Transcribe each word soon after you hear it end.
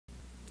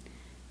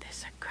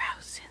There's a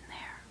grouse in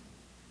there.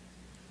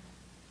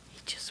 He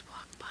just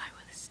walked by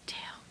with his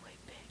tail way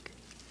big.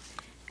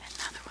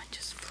 Another one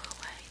just flew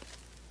away.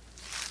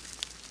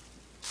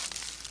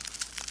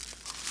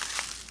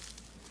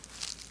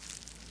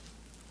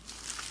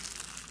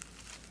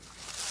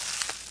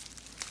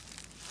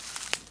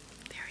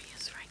 There he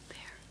is right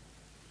there.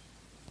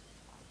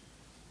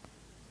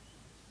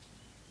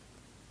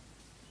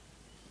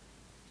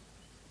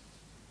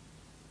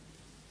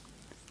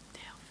 His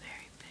tail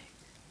very big.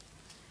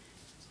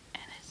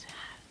 And his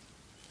hat.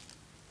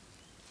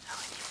 Oh,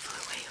 and he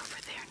flew way over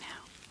there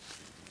now.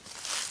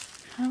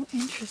 How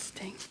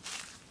interesting.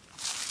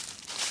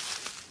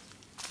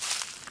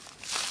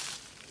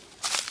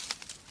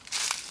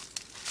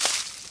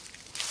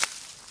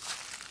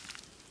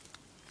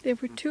 There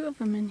were two of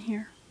them in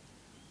here.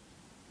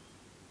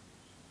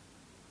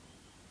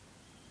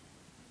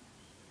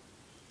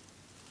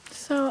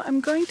 So I'm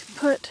going to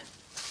put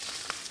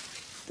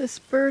this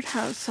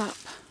birdhouse up.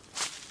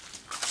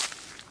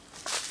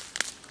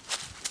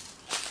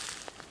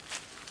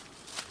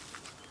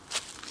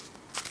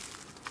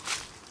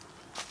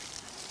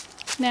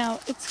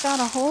 Now, it's got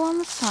a hole on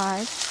the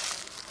side,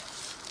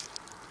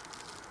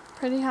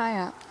 pretty high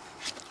up.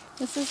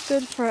 This is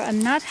good for a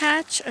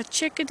nuthatch, a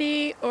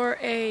chickadee, or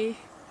a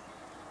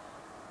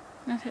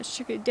nuthatch,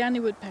 chickadee, Downy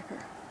Woodpecker.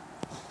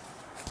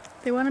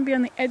 They want to be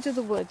on the edge of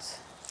the woods.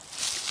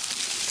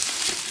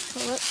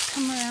 So let's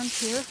come around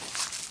here.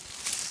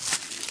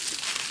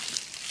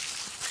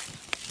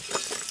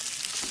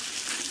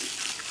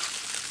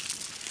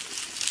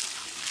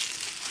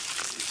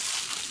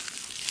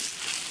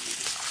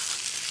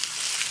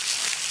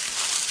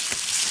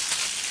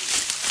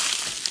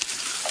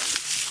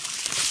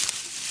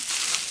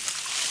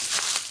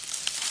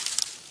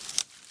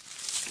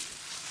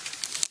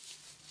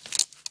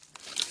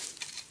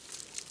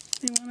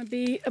 They want to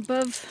be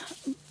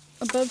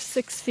above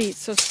 6 feet,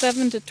 so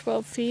 7 to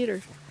 12 feet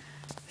or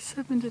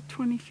 7 to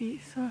 20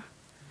 feet. So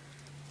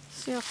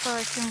see how far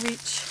I can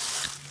reach.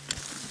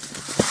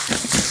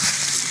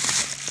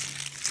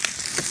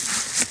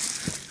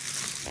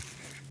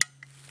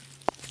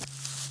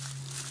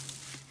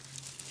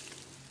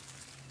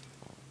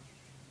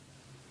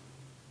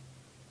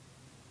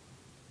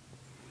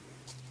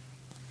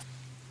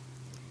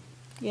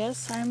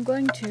 Yes, I'm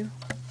going to.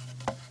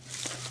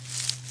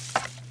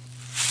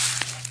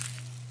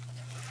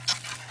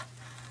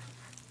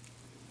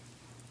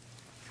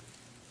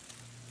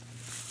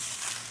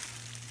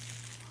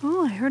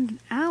 Oh, I heard an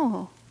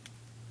owl.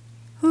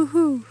 Hoo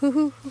hoo, hoo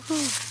hoo, hoo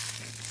hoo.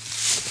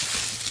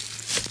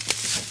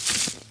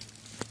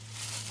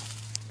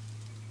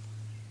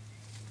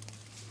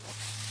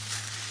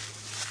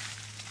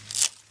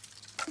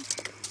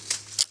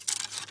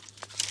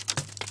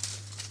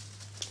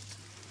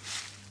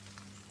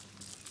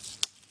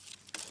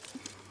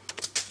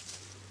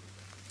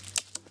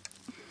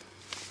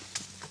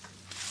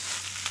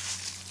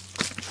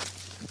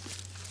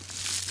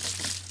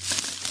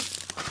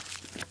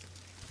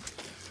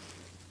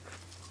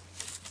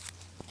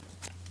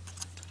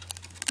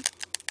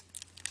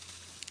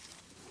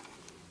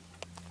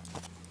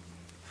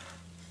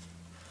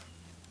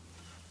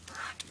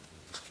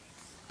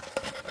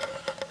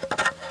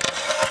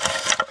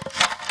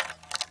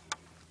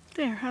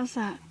 There, how's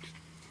that?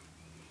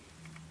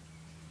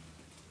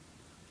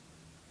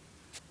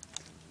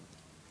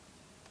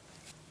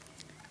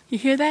 You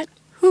hear that?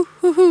 Hoo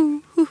hoo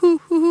hoo, hoo hoo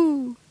hoo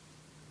hoo.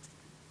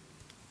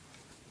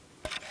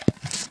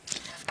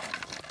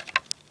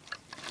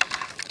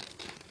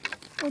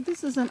 Oh,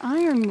 this is an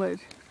ironwood.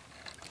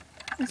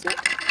 Is it?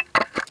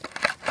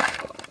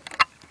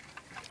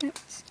 Can't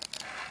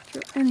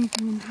throw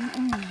anything into an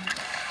ironwood.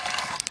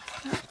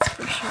 That's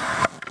for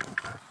sure.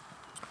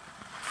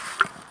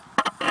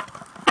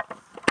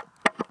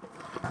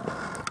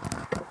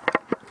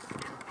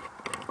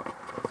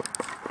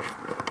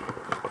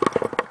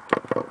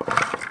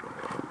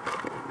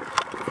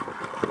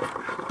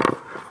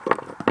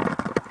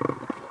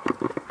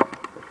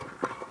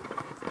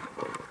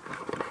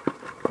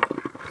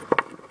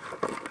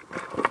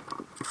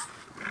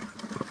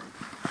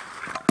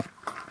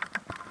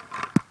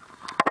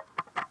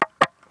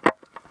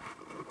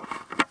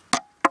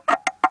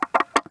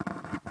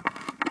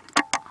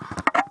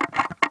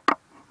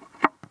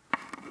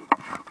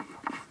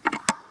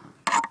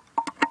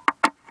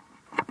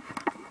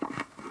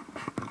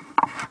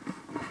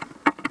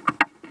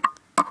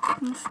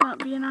 Must not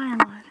be an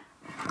ironwood,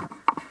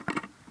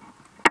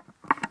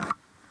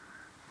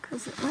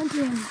 because it went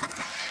in.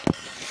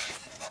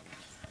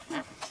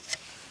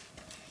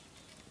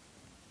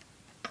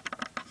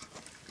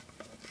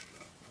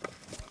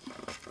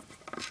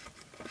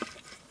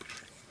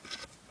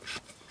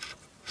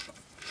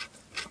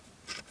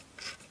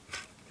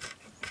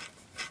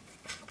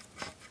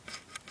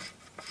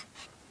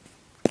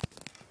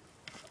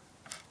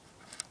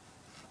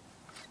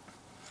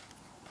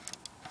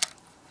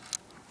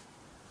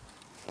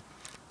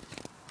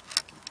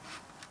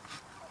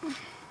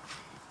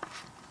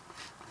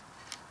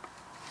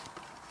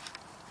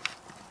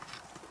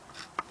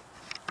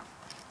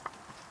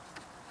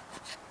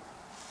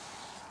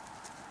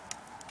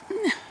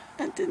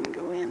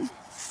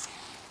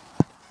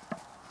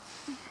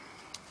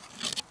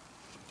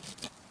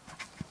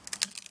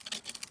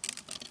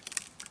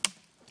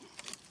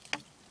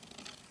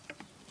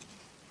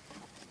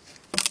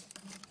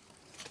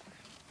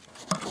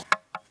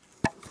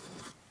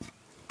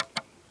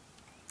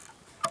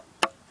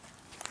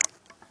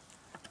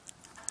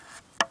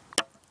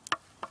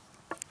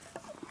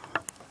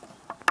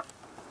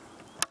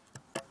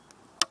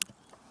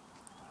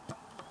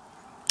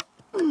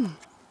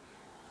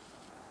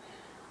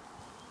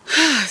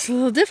 it's a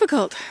little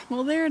difficult.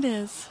 Well, there it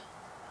is.